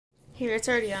Here, it's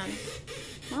already on.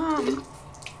 Mom. People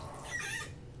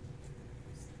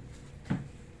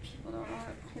don't know how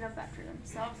to clean up after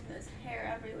themselves and there's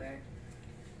hair everywhere.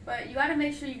 But you gotta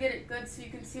make sure you get it good so you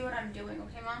can see what I'm doing,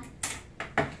 okay, Mom?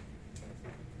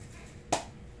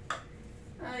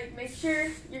 Like, make sure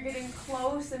you're getting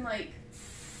close and, like,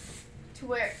 to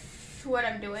what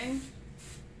I'm doing.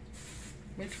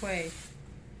 Which way?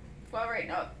 Well, right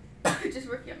now, just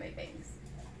working on my bangs.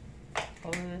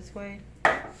 Over this way?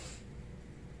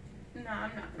 No,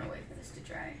 I'm not gonna wait for this to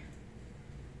dry.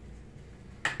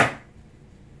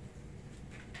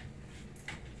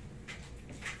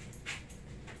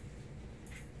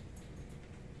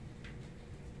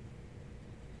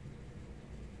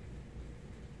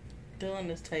 Dylan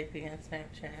is typing on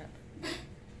Snapchat.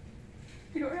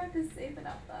 You don't have to say that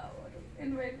out loud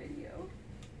in my video.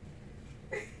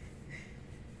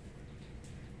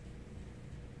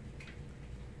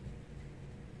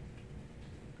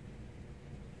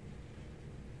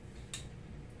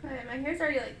 Okay, my hair's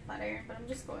already like flat iron, but I'm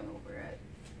just going over it.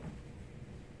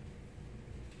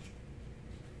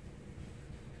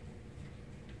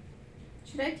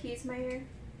 Should I tease my hair?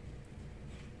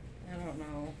 I don't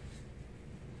know.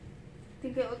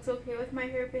 Think it looks okay with my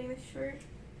hair being this short?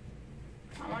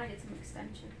 I want to get some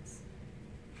extensions.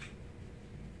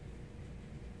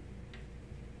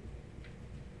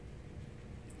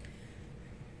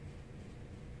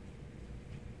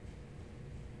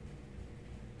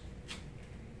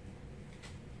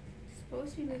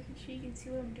 Supposed to be making sure you can see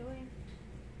what I'm doing.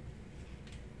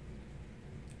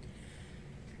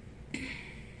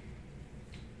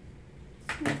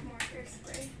 Just need more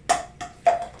hairspray.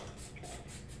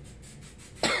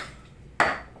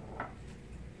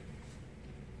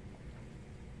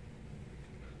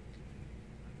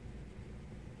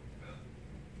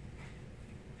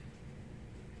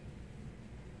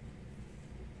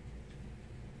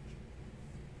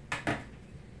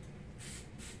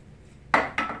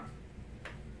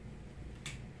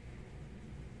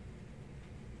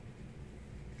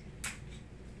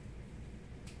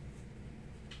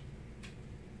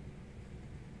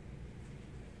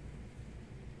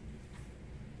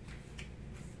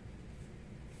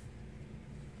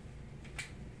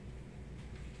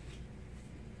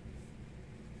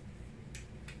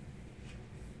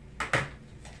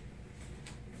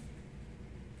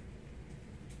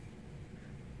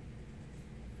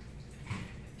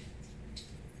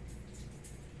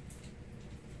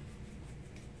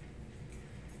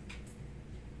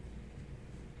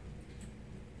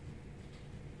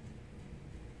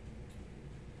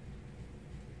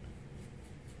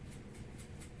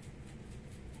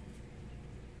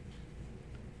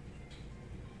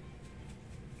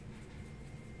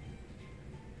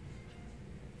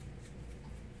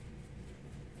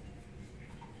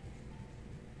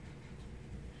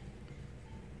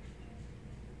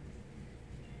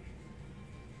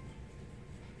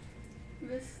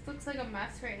 This looks like a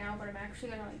mess right now, but I'm actually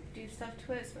gonna like do stuff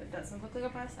to it so it doesn't look like a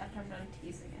mess after I'm done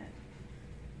teasing it.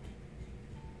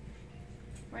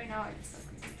 Right now I just look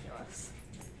ridiculous.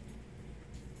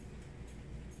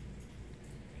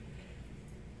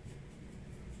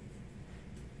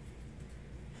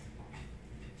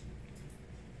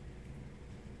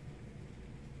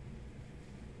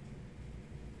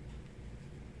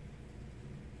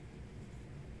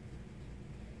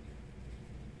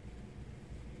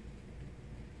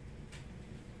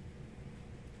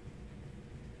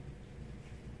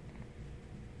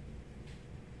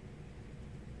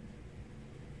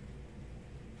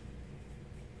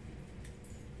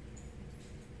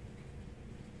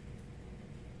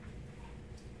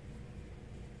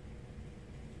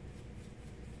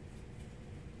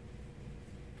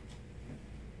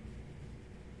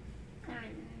 I don't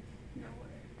even know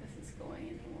where this is going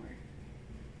anymore.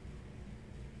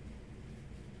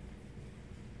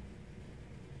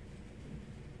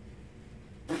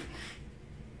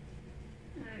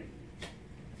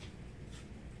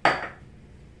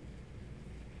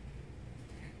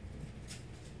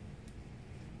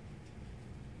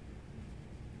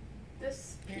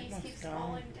 This piece keeps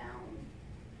falling down.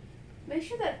 Make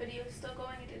sure that video is still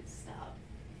going. It didn't stop.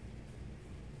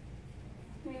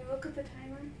 Can you look at the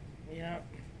timer? Yep.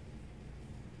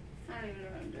 I don't even know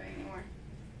what I'm doing anymore.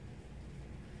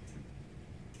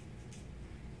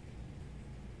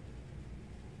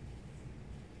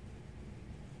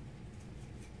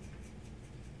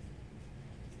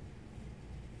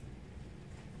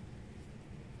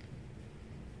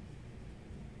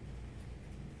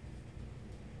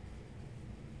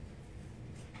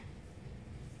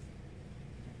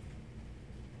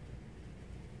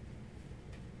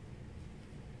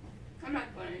 I'm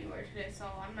not going anywhere today, so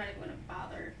I'm not even going to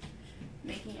bother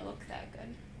that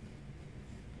good.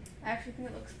 I actually think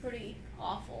it looks pretty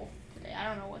awful today. I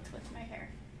don't know what's with my hair.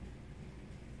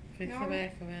 Fix No. the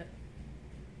back of it.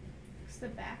 It's the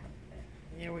back of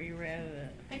it. Yeah, where you ratted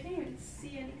it. I can't even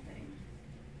see anything.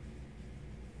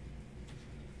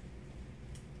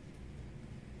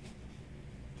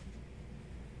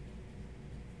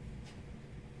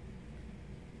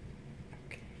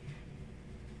 Okay.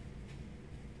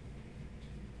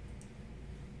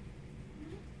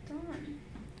 Done.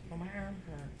 Oh, my arm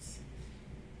hurts.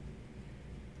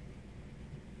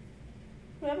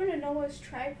 What happened to Noah's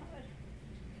tripod?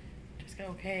 Just go,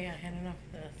 okay, I had enough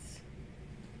of this.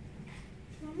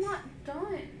 I'm not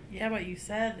done. Yeah, but you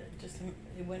said just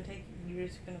it wouldn't take. You were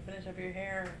just gonna finish up your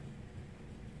hair.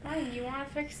 Fine, you want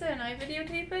to fix it and I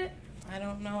videotape it? I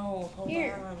don't know. Hold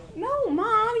Here. on. No,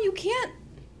 Mom, you can't.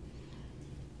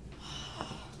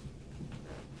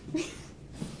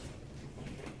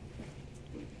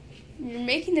 You're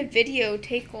making the video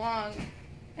take long,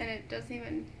 and it doesn't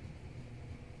even.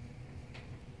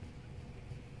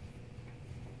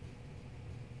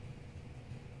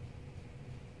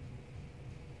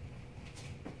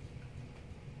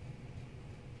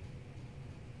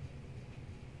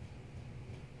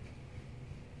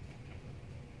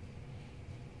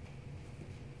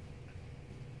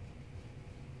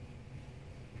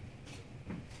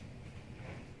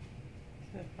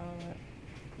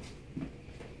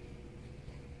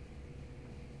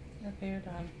 Okay, you're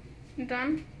done. You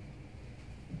done?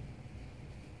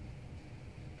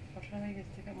 I'll try to make it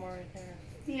stick up more right there.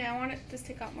 Yeah, I want it to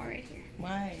stick out more right here.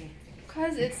 Why?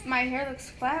 Cause my hair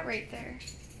looks flat right there.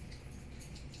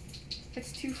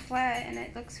 It's too flat and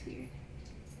it looks weird.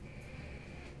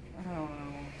 I don't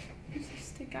know. It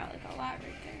just stick out like a lot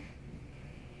right there.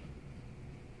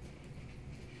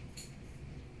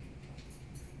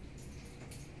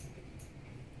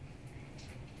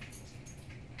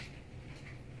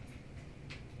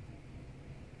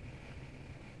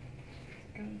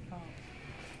 Good call.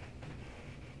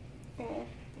 Cool.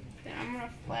 Then I'm gonna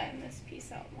flatten this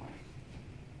piece out more.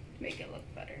 Make it look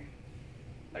better.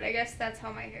 But I guess that's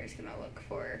how my hair is gonna look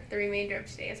for the remainder of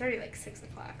today. It's already like 6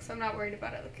 o'clock, so I'm not worried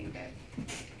about it looking good.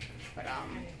 But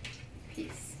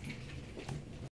peace.